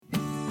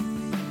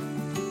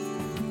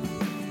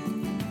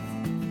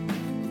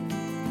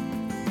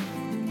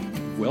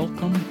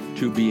Welcome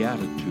to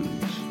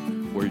Beatitudes,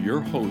 where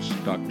your host,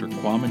 Dr.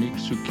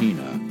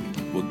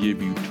 Qaumaniq will give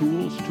you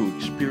tools to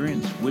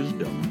experience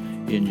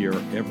wisdom in your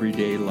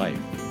everyday life.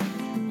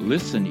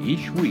 Listen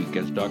each week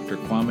as Dr.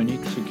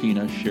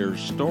 Qaumaniq shares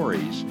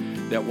stories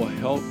that will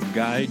help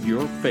guide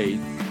your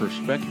faith,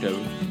 perspective,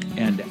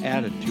 and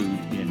attitude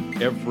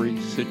in every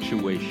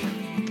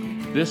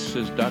situation. This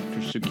is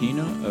Dr.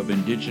 Sakina of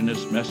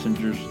Indigenous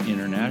Messengers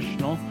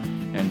International,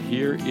 and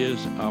here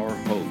is our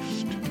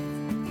host.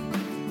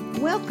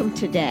 Welcome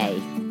today.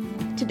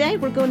 Today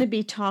we're going to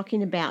be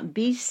talking about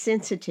be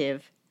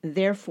sensitive,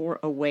 therefore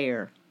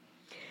aware.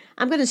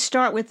 I'm going to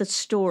start with a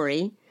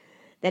story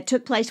that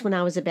took place when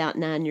I was about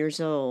 9 years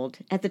old.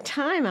 At the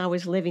time, I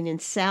was living in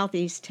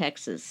southeast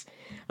Texas,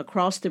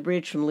 across the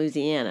bridge from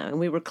Louisiana, and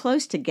we were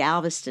close to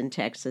Galveston,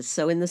 Texas.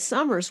 So in the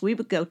summers, we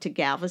would go to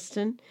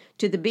Galveston,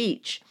 to the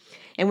beach,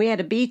 and we had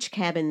a beach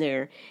cabin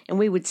there, and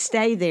we would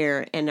stay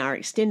there, and our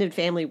extended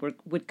family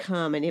would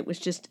come, and it was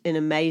just an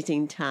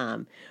amazing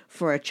time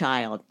for a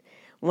child.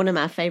 One of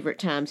my favorite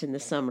times in the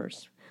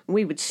summers.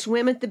 We would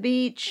swim at the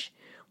beach,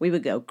 we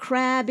would go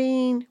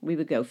crabbing, we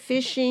would go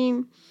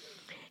fishing,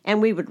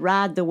 and we would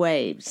ride the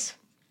waves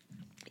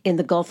in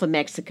the Gulf of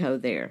Mexico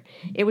there.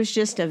 It was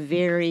just a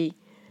very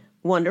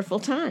wonderful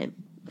time,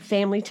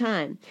 family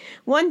time.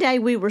 One day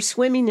we were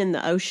swimming in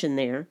the ocean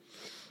there.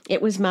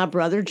 It was my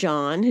brother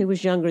John, who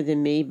was younger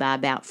than me by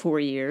about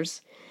 4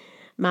 years,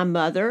 my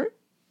mother,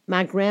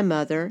 my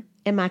grandmother,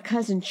 and my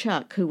cousin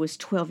Chuck, who was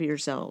 12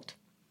 years old.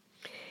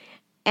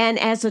 And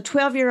as a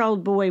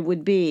 12-year-old boy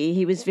would be,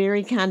 he was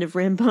very kind of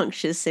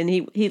rambunctious, and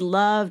he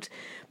loved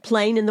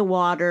playing in the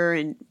water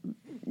and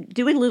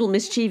doing little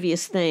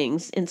mischievous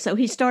things. And so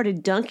he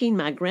started dunking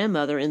my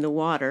grandmother in the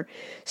water,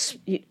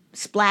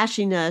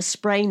 splashing us,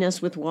 spraying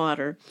us with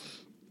water.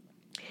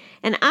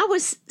 And I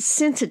was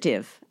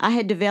sensitive. I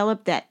had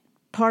developed that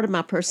part of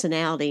my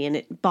personality, and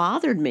it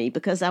bothered me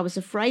because I was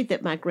afraid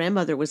that my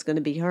grandmother was going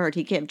to be hurt.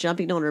 He kept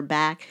jumping on her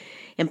back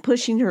and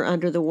pushing her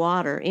under the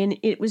water. And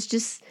it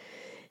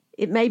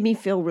made me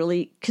feel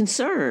really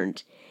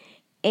concerned.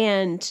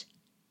 And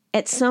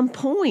at some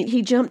point,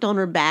 he jumped on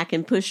her back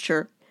and pushed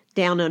her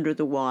down under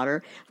the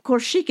water. Of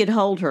course, she could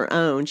hold her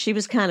own. She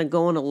was kind of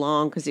going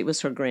along because it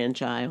was her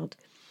grandchild.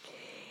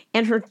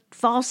 And her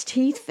false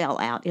teeth fell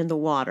out in the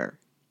water.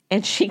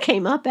 And she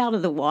came up out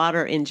of the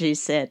water and she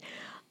said,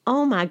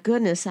 "Oh my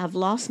goodness, I've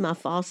lost my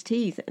false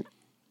teeth. And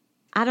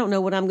I don't know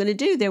what I'm going to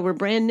do. They were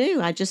brand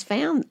new. I just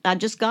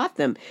got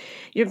them.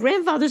 Your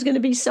grandfather's going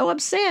to be so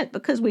upset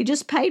because we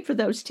just paid for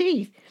those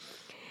teeth."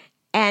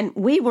 And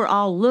we were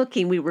all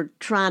looking. We were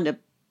trying to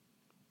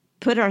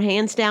put our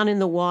hands down in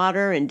the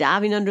water and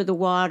diving under the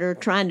water,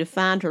 trying to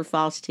find her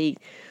false teeth.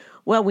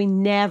 Well, we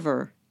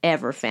never,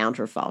 ever found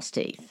her false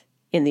teeth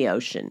in the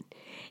ocean.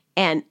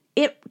 And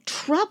it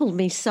troubled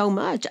me so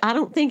much. I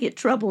don't think it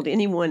troubled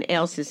anyone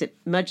else as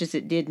much as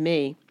it did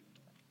me.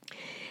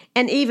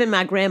 And even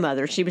my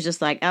grandmother, she was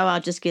just like, "Oh, I'll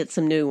just get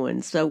some new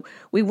ones." So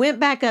we went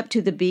back up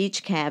to the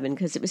beach cabin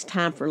because it was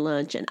time for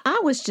lunch. And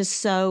I was just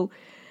so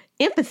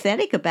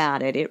empathetic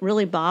about it. It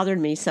really bothered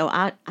me. So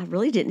I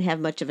really didn't have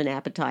much of an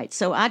appetite.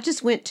 So I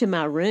just went to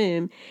my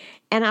room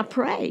and I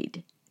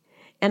prayed.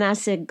 And I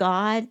said,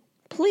 "God,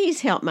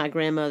 please help my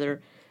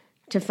grandmother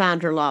to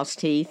find her lost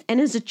teeth." And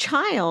as a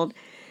child,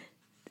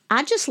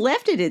 I just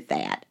left it at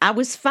that. I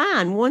was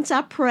fine. Once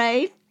I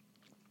prayed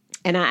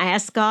and I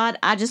asked God,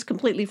 I just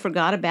completely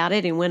forgot about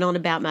it and went on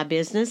about my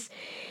business.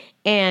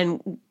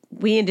 And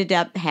we ended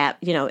up,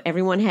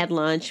 everyone had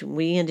lunch.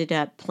 We ended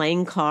up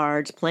playing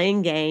cards,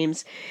 playing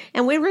games.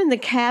 And we were in the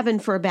cabin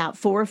for about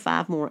 4 or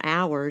 5 more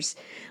hours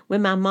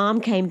when my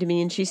mom came to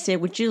me and she said,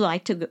 "Would you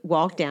like to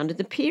walk down to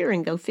the pier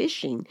and go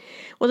fishing?"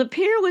 Well, the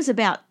pier was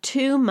about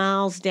 2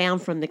 miles down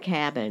from the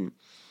cabin.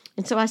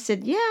 And so I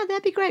said, "Yeah,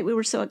 that'd be great." We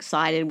were so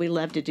excited. We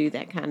love to do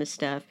that kind of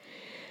stuff.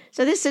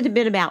 So this had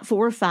been about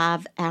 4 or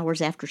 5 hours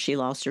after she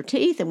lost her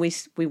teeth, and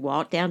we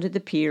walked down to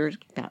the pier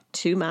about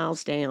 2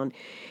 miles down,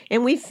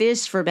 and we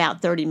fished for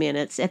about 30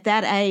 minutes. At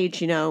that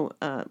age,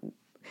 our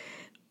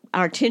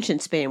attention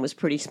span was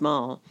pretty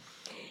small.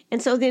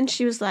 And so then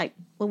she was like,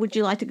 "Well, would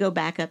you like to go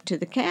back up to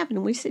the cabin?"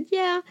 And we said,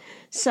 "Yeah."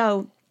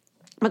 So,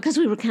 because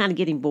we were kind of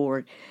getting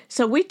bored.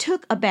 So we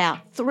took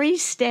about 3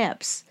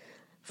 steps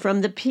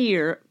from the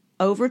pier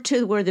over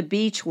to where the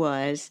beach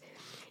was,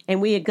 and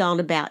we had gone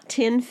about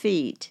 10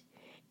 feet.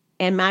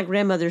 And my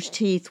grandmother's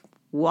teeth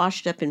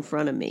washed up in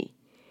front of me.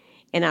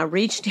 And I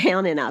reached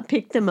down and I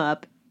picked them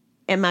up.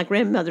 And my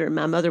grandmother and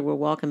my mother were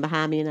walking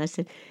behind me. And I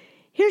said,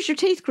 "Here's your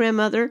teeth,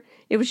 grandmother."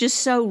 It was just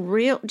so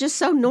real, just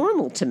so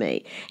normal to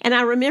me. And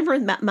I remember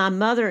my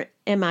mother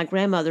and my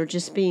grandmother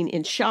just being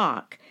in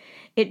shock.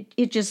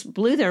 It just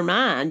blew their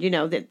mind,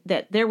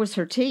 that there was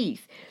her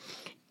teeth.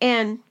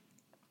 And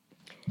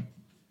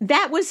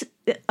that was,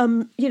 a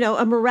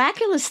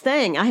miraculous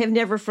thing. I have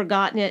never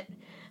forgotten it.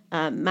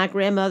 My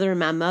grandmother and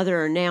my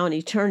mother are now in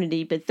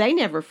eternity, but they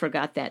never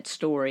forgot that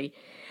story.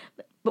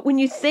 But when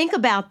you think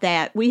about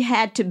that, we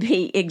had to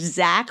be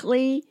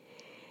exactly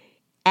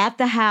at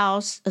the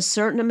house a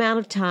certain amount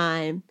of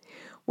time.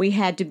 We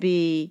had to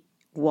be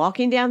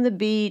walking down the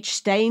beach,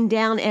 staying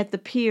down at the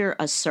pier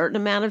a certain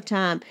amount of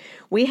time.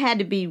 We had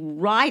to be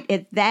right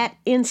at that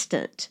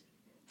instant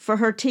for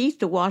her teeth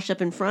to wash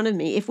up in front of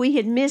me. If we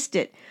had missed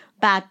it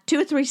by 2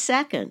 or 3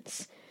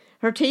 seconds,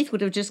 her teeth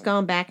would have just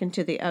gone back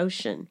into the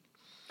ocean.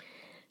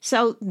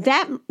 So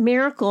that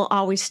miracle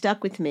always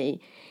stuck with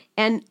me.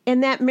 And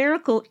that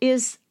miracle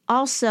is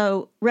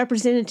also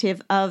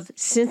representative of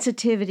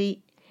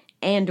sensitivity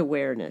and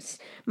awareness.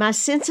 My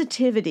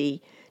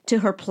sensitivity to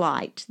her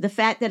plight, the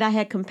fact that I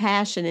had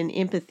compassion and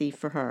empathy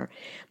for her,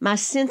 my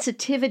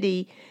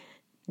sensitivity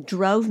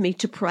drove me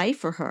to pray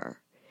for her.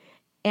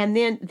 And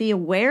then the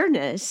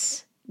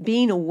awareness,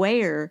 being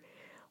aware,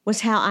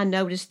 was how I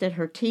noticed that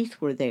her teeth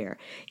were there.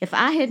 If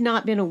I had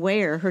not been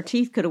aware, her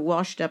teeth could have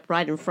washed up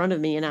right in front of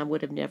me and I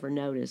would have never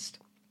noticed.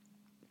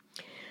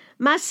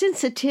 My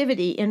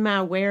sensitivity and my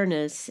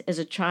awareness as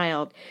a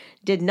child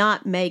did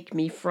not make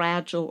me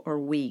fragile or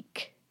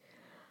weak.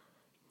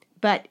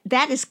 But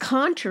that is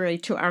contrary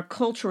to our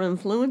cultural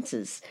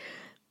influences.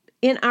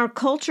 In our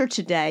culture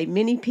today,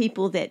 many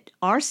people that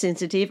are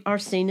sensitive are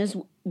seen as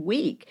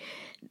weak.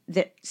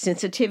 That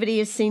sensitivity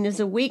is seen as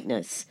a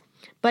weakness,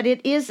 but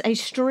it is a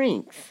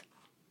strength.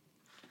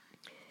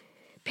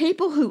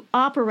 People who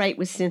operate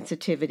with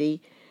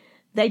sensitivity,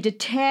 they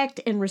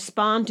detect and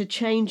respond to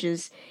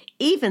changes,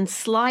 even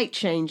slight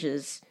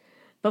changes,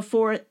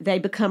 before they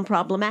become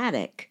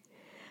problematic.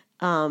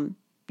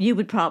 You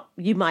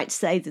might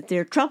say that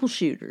they're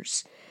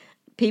troubleshooters,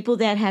 people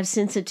that have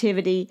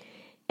sensitivity,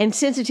 and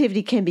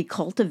sensitivity can be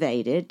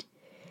cultivated.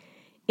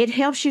 It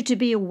helps you to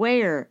be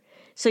aware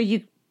so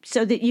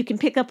that you can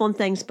pick up on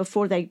things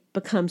before they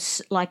become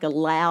like a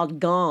loud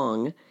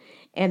gong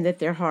and that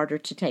they're harder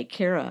to take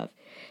care of.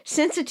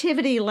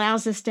 Sensitivity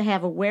allows us to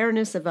have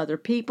awareness of other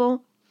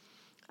people,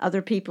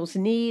 other people's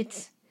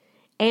needs,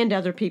 and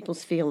other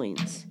people's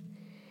feelings.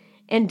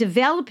 And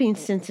developing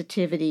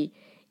sensitivity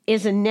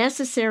is a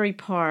necessary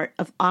part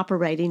of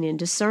operating in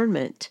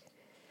discernment.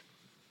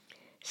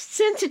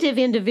 Sensitive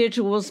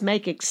individuals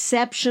make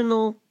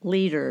exceptional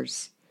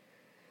leaders.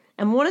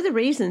 And one of the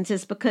reasons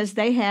is because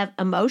they have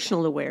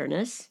emotional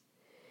awareness,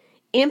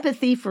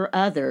 empathy for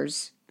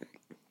others,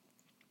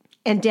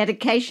 and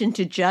dedication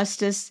to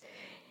justice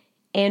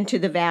and to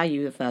the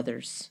value of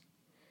others.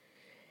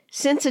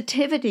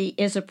 Sensitivity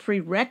is a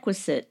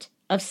prerequisite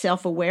of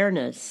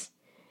self-awareness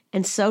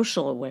and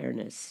social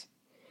awareness.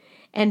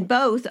 And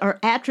both are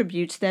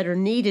attributes that are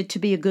needed to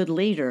be a good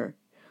leader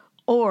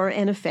or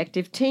an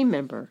effective team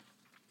member.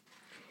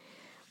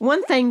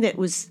 One thing that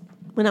was,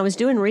 when I was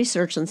doing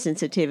research on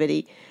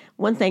sensitivity,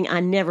 one thing I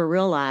never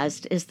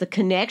realized is the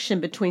connection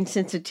between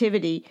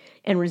sensitivity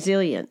and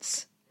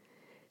resilience.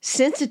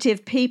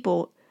 Sensitive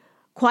people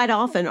quite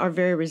often are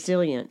very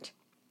resilient.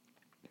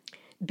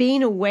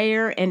 Being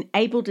aware and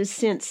able to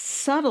sense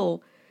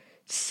subtle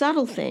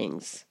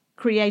things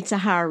creates a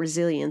higher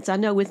resilience. I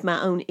know with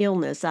my own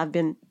illness, I've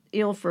been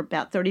ill for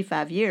about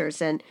 35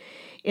 years, and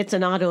it's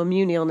an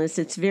autoimmune illness.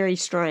 It's very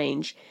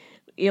strange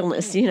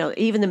illness.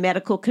 Even the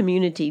medical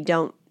community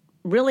don't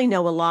really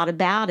know a lot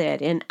about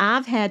it, and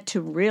I've had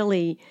to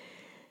really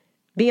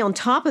be on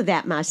top of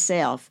that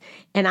myself,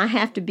 and I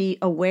have to be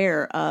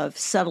aware of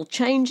subtle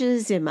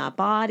changes in my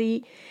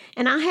body,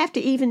 and I have to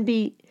even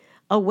be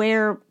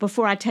aware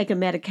before I take a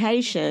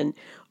medication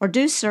or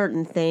do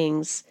certain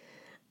things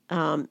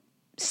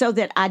so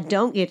that I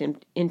don't get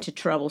into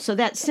trouble. So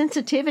that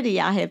sensitivity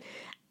I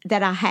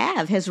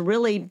have has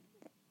really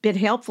been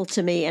helpful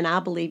to me, and I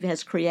believe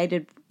has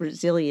created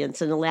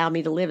resilience and allowed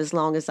me to live as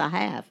long as I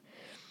have.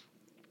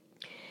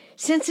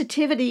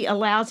 Sensitivity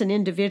allows an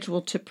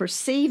individual to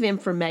perceive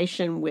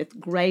information with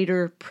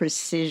greater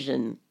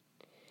precision.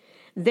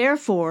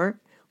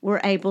 Therefore,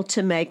 we're able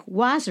to make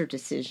wiser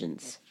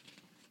decisions.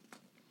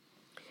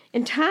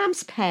 In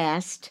times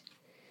past,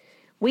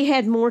 we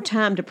had more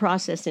time to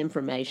process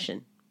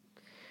information.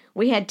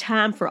 We had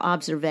time for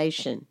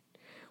observation.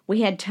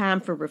 We had time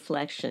for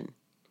reflection.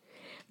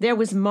 There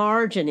was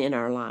margin in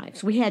our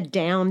lives. We had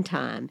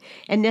downtime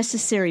and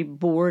necessary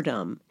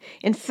boredom.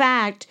 In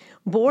fact,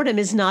 boredom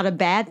is not a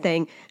bad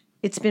thing.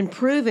 It's been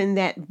proven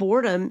that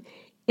boredom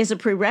is a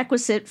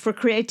prerequisite for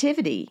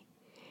creativity.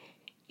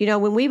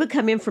 When we would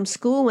come in from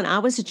school when I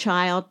was a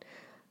child,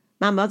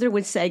 my mother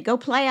would say, go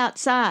play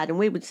outside. And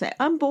we would say,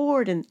 I'm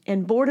bored.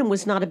 And boredom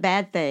was not a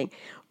bad thing.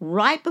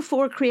 Right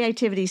before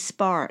creativity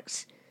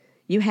sparks,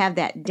 you have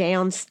that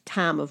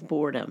downtime of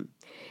boredom.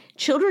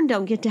 Children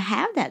don't get to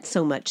have that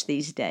so much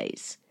these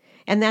days.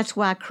 And that's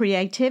why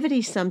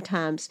creativity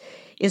sometimes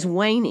is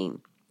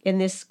waning in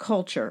this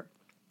culture.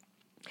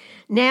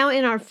 Now,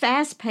 in our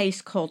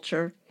fast-paced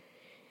culture,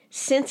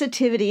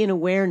 sensitivity and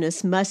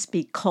awareness must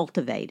be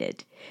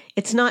cultivated.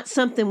 It's not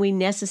something we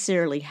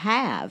necessarily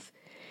have.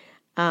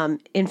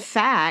 In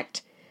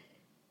fact,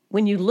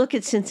 when you look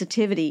at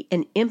sensitivity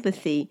and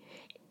empathy,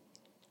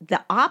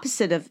 the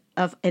opposite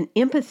of an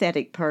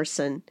empathetic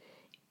person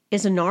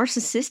is a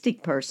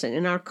narcissistic person,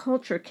 and our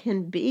culture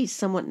can be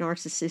somewhat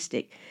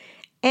narcissistic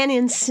and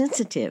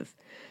insensitive.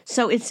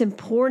 So it's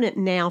important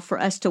now for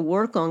us to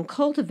work on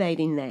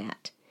cultivating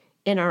that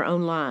in our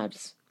own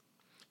lives.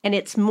 and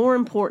it's more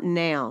important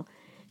now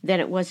than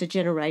it was a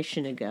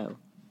generation ago.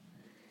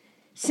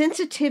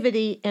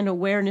 Sensitivity and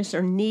awareness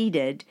are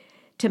needed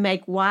to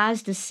make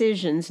wise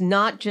decisions,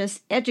 not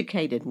just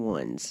educated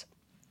ones.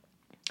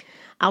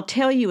 I'll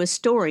tell you a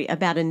story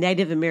about a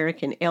Native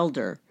American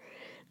elder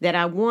that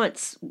I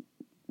once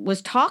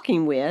was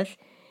talking with,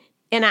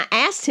 and I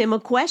asked him a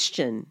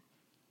question.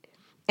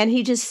 And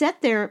he just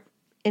sat there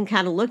and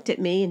kind of looked at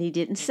me, and he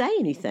didn't say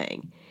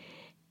anything.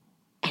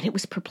 And it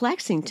was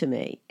perplexing to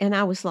me. And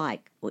I was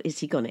like, well, is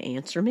he going to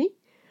answer me?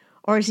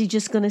 Or is he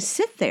just going to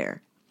sit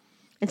there?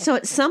 And so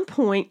at some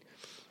point,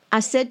 I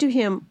said to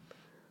him,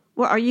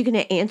 well, are you going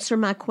to answer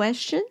my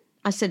question?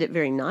 I said it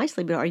very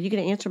nicely, but are you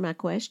going to answer my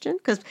question?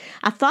 Because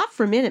I thought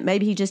for a minute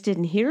maybe he just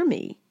didn't hear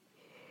me.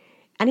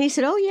 And he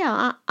said, oh,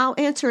 yeah, I'll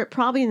answer it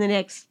probably in the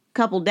next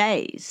couple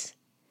days.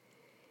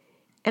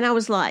 And I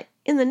was like,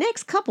 in the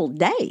next couple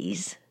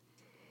days?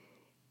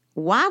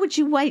 Why would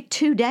you wait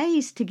 2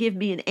 days to give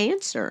me an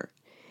answer?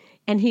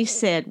 And he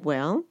said,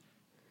 well,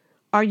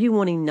 are you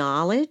wanting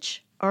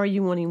knowledge or are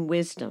you wanting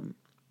wisdom?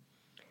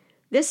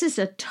 This is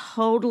a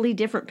totally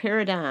different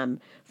paradigm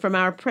from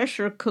our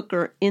pressure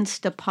cooker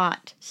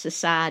Instapot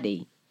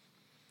society.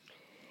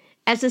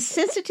 As a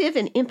sensitive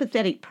and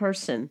empathetic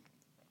person,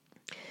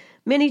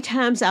 many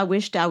times I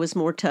wished I was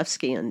more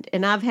tough-skinned.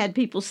 And I've had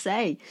people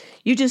say,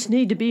 you just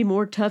need to be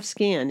more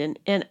tough-skinned.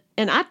 And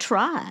I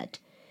tried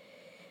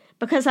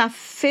because I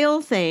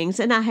feel things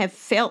and I have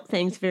felt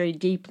things very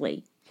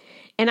deeply.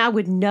 And I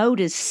would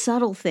notice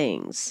subtle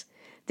things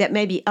that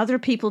maybe other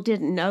people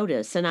didn't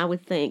notice. And I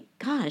would think,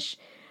 gosh,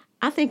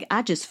 I think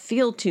I just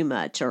feel too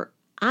much, or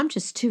I'm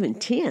just too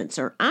intense,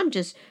 or I'm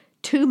just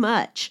too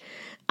much.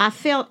 I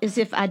felt as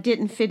if I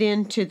didn't fit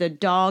into the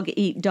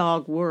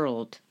dog-eat-dog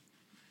world.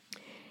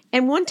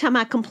 And one time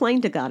I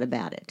complained to God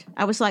about it.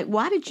 I was like,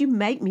 why did you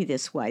make me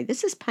this way?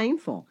 This is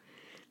painful.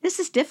 This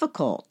is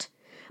difficult.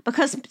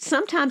 Because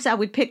sometimes I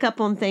would pick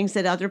up on things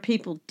that other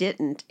people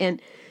didn't,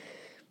 and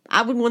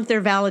I would want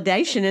their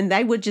validation, and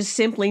they would just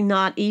simply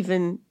not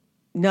even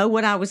know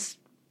what I was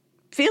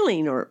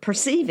feeling or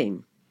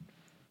perceiving.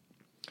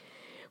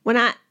 When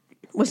I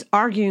was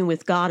arguing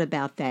with God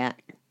about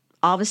that,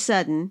 all of a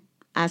sudden,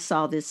 I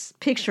saw this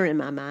picture in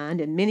my mind,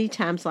 and many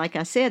times, like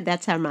I said,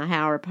 that's how my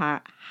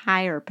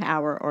higher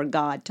power or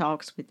God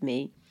talks with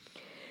me.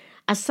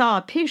 I saw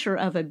a picture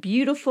of a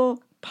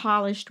beautiful,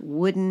 polished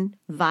wooden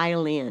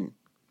violin.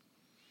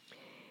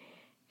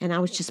 And I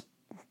was just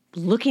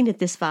looking at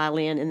this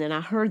violin, and then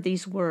I heard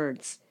these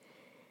words,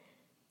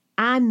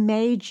 I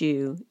made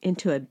you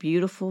into a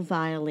beautiful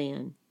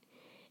violin,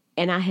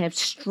 and I have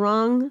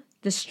strung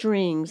the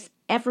strings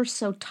ever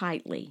so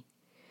tightly,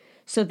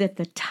 so that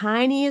the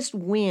tiniest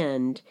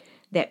wind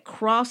that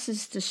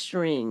crosses the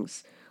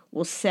strings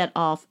will set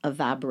off a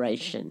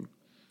vibration.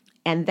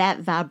 And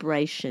that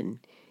vibration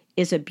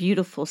is a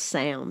beautiful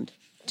sound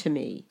to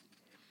me.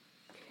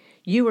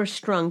 You are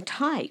strung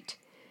tight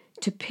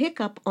to pick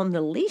up on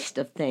the least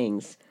of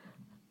things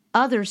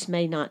others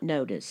may not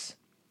notice.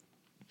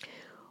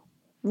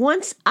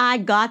 Once I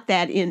got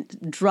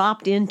that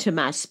dropped into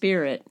my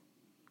spirit,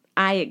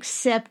 I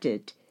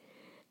accepted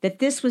that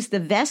this was the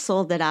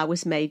vessel that I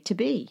was made to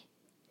be.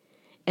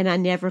 And I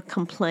never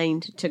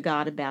complained to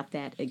God about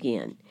that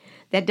again.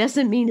 That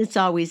doesn't mean it's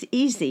always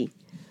easy,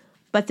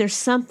 but there's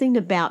something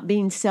about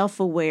being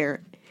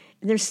self-aware.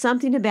 There's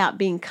something about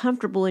being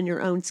comfortable in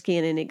your own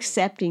skin and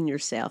accepting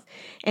yourself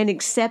and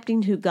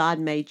accepting who God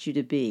made you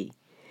to be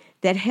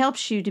that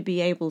helps you to be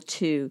able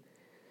to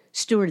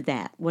steward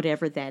that,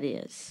 whatever that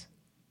is.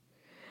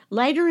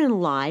 Later in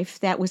life,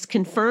 that was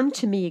confirmed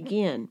to me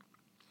again.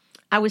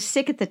 I was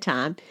sick at the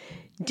time.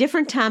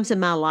 Different times in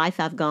my life,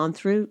 I've gone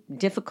through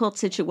difficult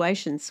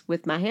situations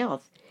with my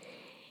health.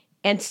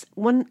 And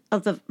one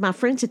of my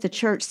friends at the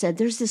church said,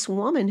 there's this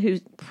woman who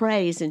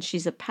prays, and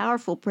she's a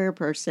powerful prayer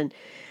person.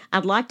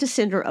 I'd like to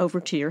send her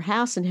over to your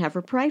house and have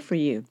her pray for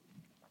you.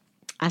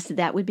 I said,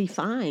 that would be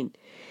fine.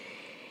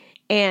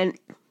 And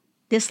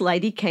this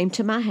lady came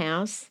to my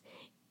house,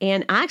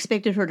 and I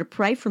expected her to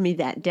pray for me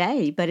that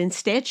day, but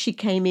instead she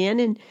came in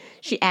and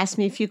she asked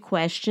me a few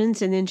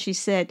questions, and then she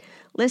said,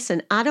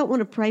 listen, I don't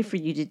want to pray for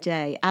you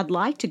today. I'd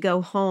like to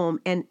go home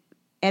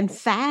and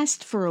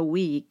fast for a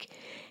week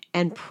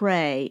and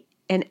pray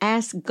and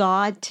ask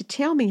God to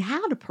tell me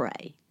how to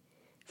pray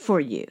for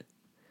you.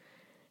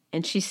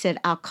 And she said,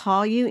 I'll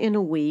call you in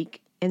a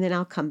week and then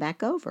I'll come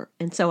back over.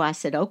 And so I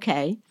said,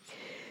 okay.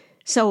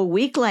 So a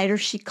week later,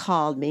 she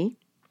called me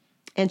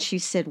and she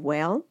said,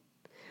 well,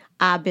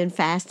 I've been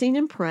fasting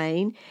and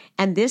praying,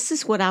 and this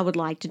is what I would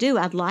like to do.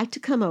 I'd like to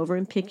come over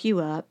and pick you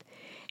up.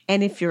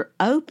 And if you're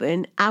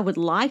open, I would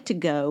like to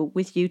go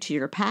with you to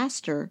your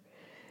pastor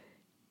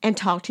and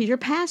talk to your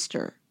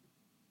pastor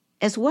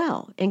as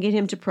well and get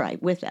him to pray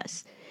with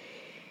us.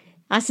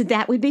 I said,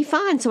 that would be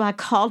fine. So I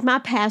called my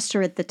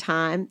pastor at the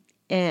time,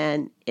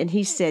 and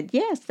he said,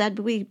 yes, that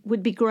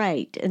would be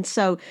great. And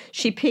so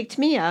she picked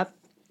me up,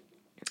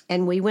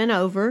 and we went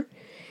over,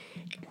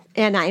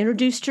 and I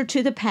introduced her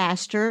to the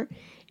pastor,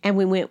 and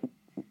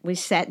we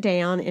sat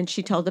down, and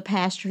she told the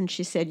pastor, and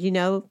she said, you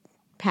know,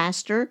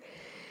 Pastor,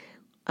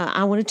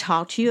 I want to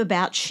talk to you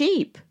about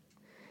sheep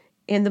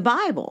in the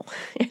Bible.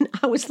 And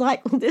I was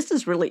like, well, this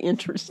is really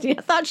interesting.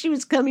 I thought she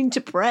was coming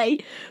to pray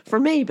for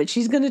me, but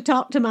she's going to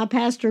talk to my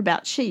pastor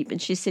about sheep.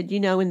 And she said,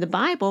 in the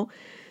Bible,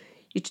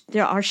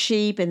 there are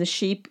sheep, and the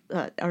sheep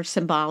are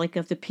symbolic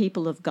of the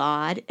people of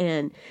God.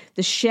 And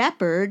the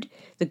shepherd,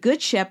 the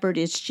good shepherd,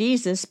 is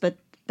Jesus, but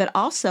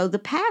also the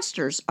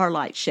pastors are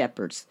like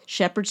shepherds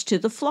to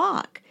the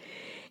flock.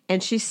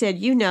 And she said,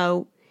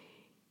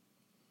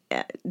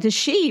 the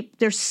sheep,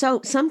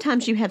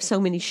 sometimes you have so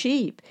many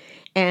sheep,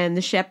 and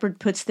the shepherd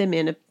puts them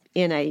in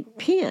a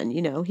pen.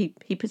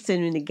 He puts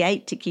them in a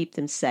gate to keep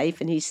them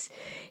safe, and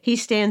he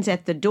stands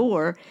at the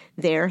door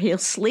there. He'll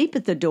sleep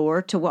at the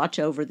door to watch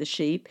over the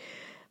sheep.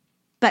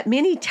 But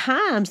many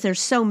times there's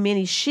so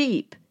many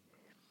sheep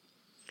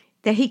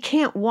that he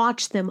can't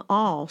watch them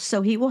all,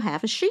 so he will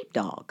have a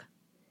sheepdog.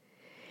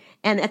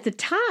 And at the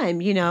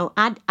time,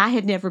 I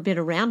had never been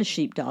around a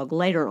sheepdog.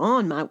 Later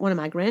on, one of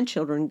my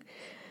grandchildren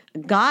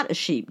got a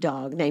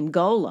sheepdog named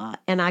Gola,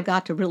 and I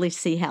got to really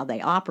see how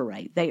they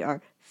operate. They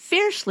are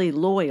fiercely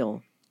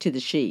loyal to the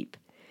sheep.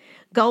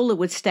 Gola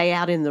would stay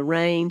out in the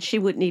rain. She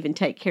wouldn't even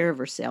take care of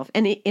herself.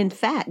 And in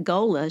fact,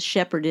 Gola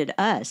shepherded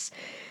us.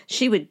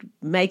 She would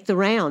make the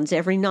rounds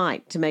every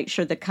night to make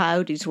sure the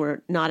coyotes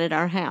were not at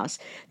our house.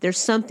 There's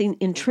something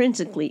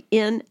intrinsically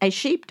in a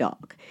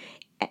sheepdog.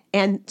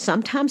 And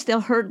sometimes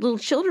they'll herd little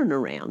children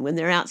around when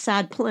they're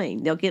outside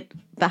playing. They'll get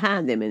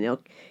behind them and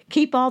they'll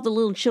keep all the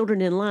little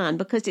children in line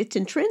because it's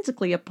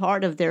intrinsically a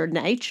part of their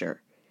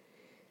nature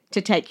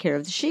to take care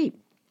of the sheep.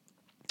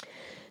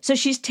 So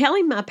she's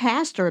telling my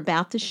pastor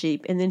about the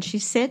sheep, and then she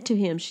said to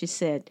him,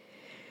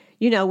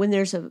 when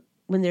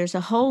there's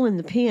a hole in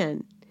the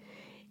pen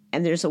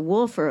and there's a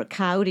wolf or a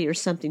coyote or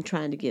something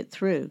trying to get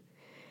through,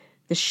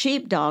 the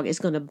sheepdog is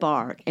going to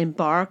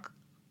bark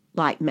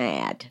like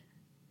mad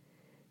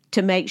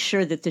to make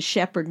sure that the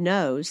shepherd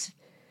knows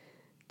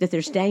that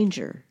there's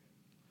danger.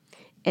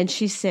 And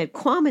she said,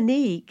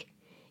 Qaumaniq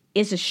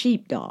is a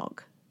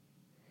sheepdog.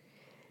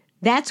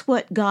 That's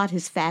what God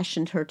has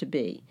fashioned her to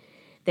be,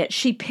 that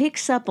she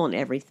picks up on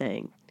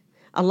everything,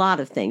 a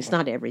lot of things,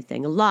 not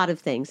everything, a lot of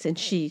things. And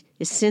she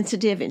is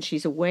sensitive and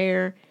she's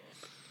aware.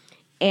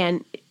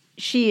 And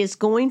she is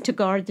going to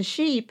guard the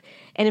sheep.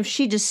 And if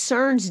she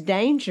discerns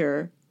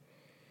danger,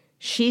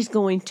 she's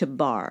going to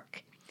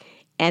bark.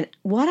 And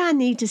what I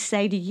need to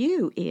say to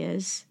you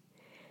is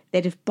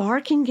that if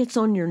barking gets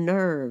on your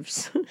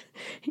nerves,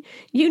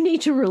 you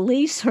need to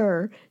release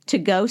her to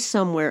go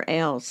somewhere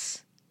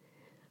else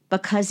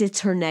because it's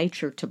her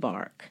nature to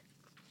bark.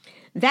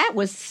 That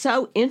was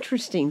so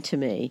interesting to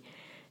me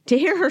to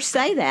hear her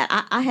say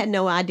that. I had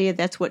no idea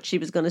that's what she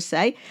was going to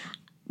say,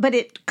 but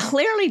it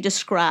clearly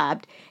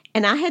described,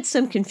 and I had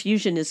some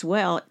confusion as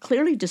well, it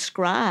clearly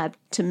described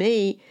to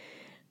me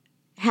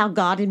how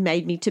God had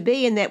made me to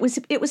be, and it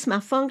was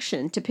my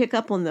function to pick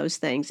up on those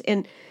things.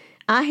 And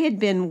I had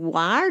been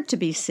wired to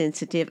be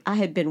sensitive. I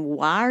had been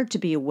wired to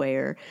be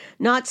aware,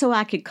 not so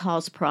I could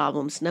cause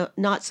problems,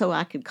 not so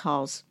I could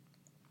cause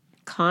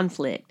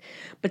conflict,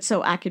 but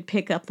so I could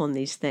pick up on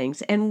these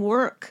things and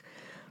work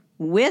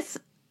with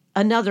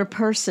another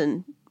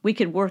person. We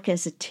could work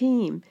as a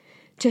team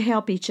to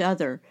help each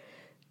other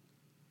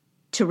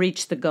to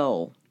reach the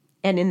goal.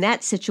 And in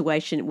that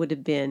situation, it would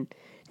have been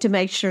to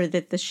make sure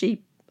that the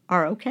sheep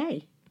are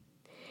okay.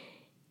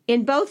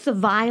 In both the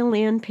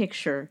violin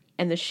picture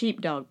and the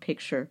sheepdog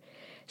picture,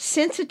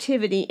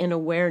 sensitivity and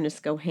awareness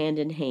go hand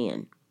in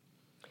hand.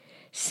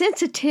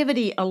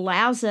 Sensitivity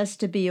allows us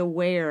to be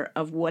aware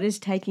of what is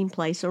taking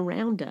place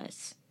around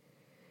us.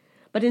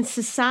 But in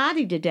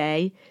society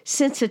today,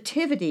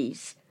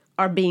 sensitivities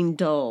are being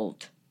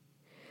dulled.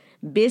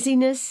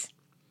 Busyness,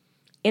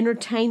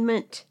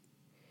 entertainment,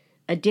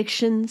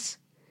 addictions,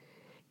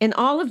 and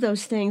all of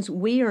those things,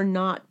 we are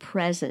not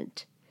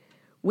present.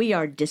 We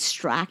are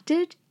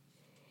distracted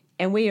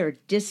and we are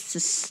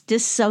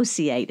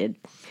dissociated.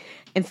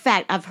 In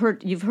fact,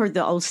 you've heard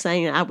the old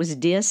saying, I was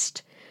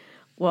dissed.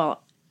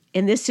 Well,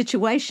 in this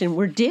situation,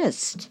 we're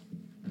dissed.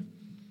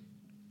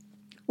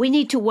 We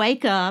need to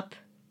wake up,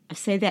 I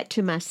say that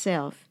to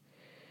myself,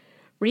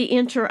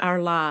 re-enter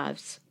our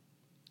lives.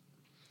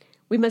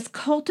 We must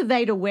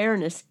cultivate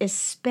awareness,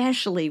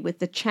 especially with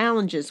the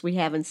challenges we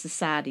have in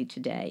society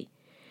today.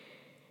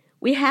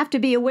 We have to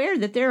be aware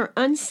that there are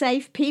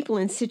unsafe people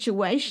in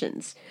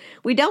situations.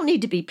 We don't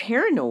need to be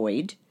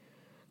paranoid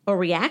or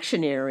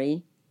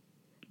reactionary,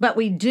 but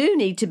we do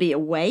need to be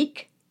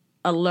awake,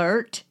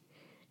 alert,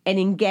 and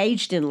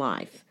engaged in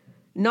life,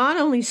 not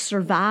only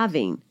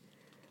surviving,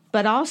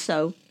 but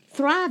also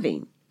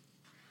thriving.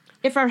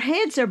 If our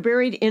heads are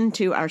buried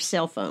into our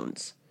cell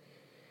phones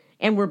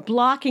and we're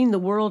blocking the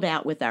world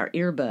out with our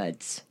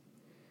earbuds,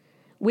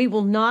 we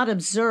will not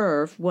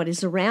observe what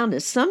is around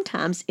us,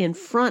 sometimes in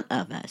front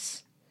of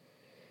us.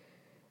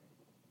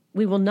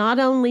 We will not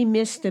only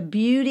miss the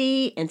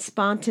beauty and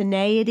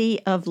spontaneity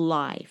of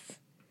life,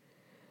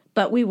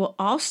 but we will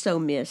also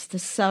miss the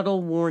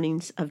subtle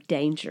warnings of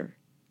danger.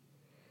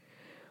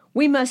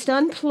 We must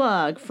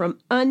unplug from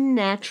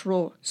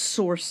unnatural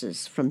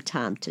sources from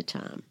time to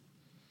time.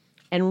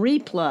 and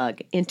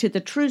replug into the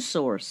true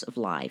source of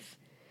life,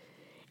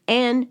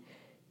 and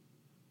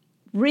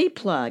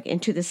replug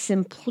into the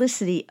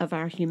simplicity of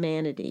our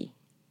humanity.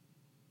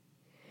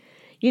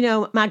 You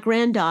know, my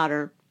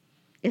granddaughter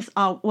is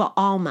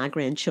all my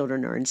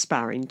grandchildren are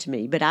inspiring to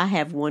me, but I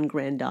have one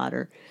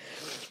granddaughter,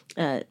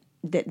 the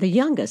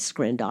youngest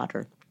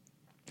granddaughter,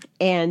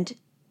 and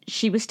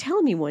she was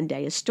telling me one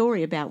day a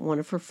story about one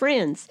of her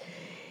friends.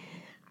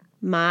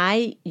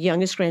 My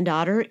youngest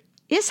granddaughter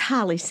is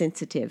highly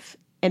sensitive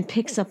and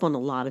picks up on a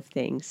lot of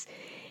things.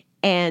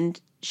 And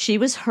she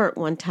was hurt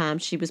one time.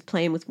 She was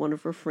playing with one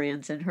of her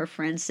friends, and her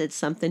friend said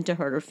something to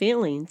hurt her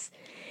feelings.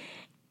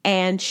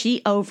 And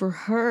she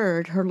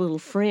overheard her little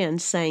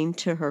friend saying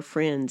to her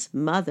friend's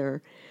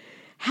mother,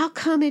 "How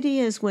come it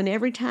is when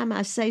every time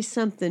I say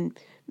something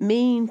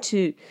mean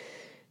to,"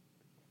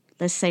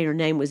 let's say her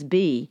name was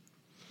B,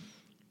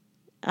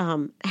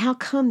 how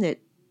come that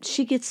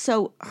she gets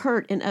so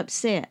hurt and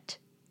upset?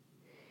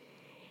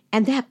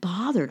 And that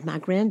bothered my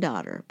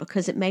granddaughter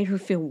because it made her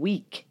feel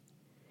weak.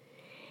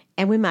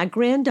 And when my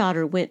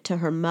granddaughter went to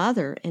her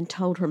mother and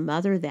told her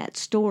mother that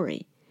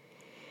story,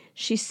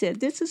 she said,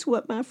 "This is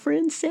what my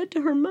friend said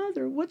to her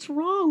mother. What's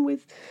wrong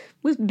with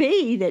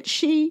B, that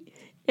she,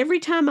 every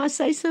time I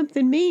say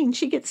something mean,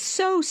 she gets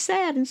so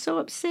sad and so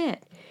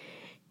upset?"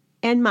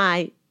 And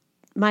my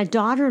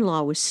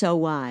daughter-in-law was so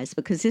wise,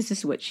 because this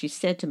is what she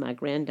said to my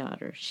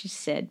granddaughter. She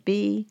said,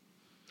 "B,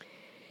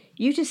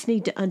 you just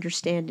need to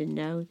understand and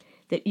know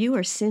that you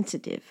are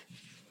sensitive,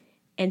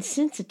 and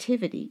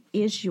sensitivity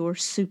is your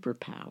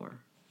superpower."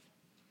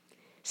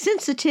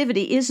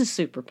 Sensitivity is a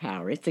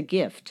superpower. It's a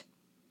gift.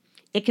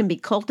 It can be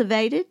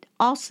cultivated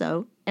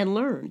also and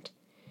learned.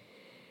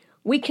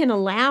 We can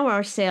allow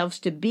ourselves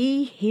to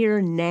be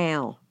here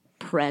now,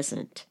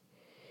 present,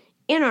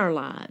 in our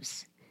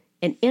lives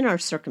and in our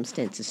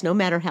circumstances, no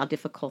matter how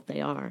difficult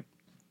they are.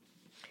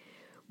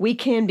 We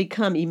can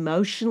become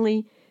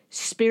emotionally,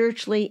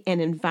 spiritually, and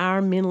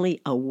environmentally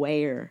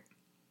aware.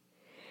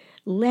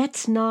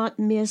 Let's not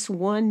miss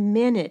 1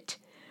 minute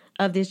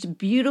of this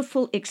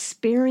beautiful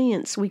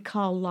experience we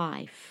call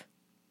life.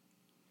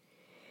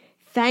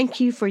 Thank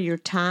you for your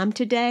time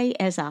today.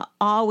 As I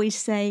always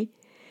say,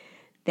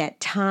 that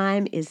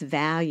time is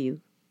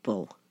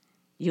valuable.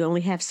 You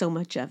only have so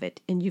much of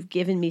it, and you've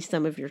given me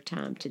some of your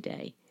time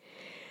today.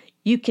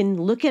 You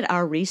can look at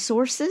our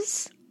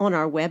resources on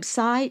our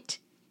website,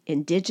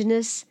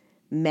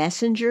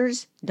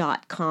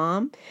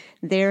 indigenousmessengers.com.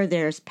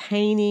 There's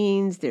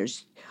paintings,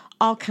 there's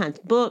all kinds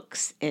of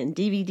books and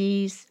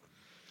DVDs.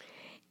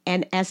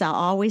 And as I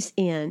always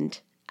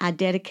end, I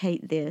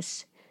dedicate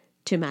this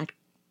to my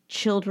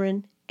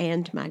children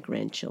and my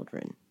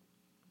grandchildren.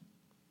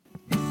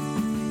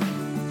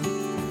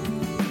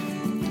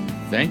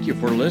 Thank you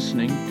for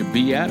listening to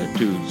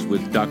Beatitudes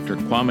with Dr.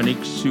 Qaumaniq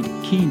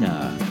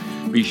Sukeena.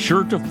 Be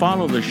sure to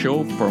follow the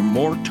show for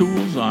more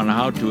tools on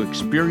how to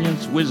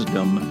experience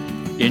wisdom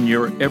in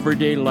your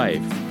everyday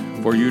life,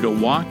 for you to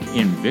walk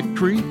in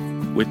victory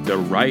with the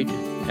right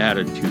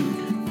attitude.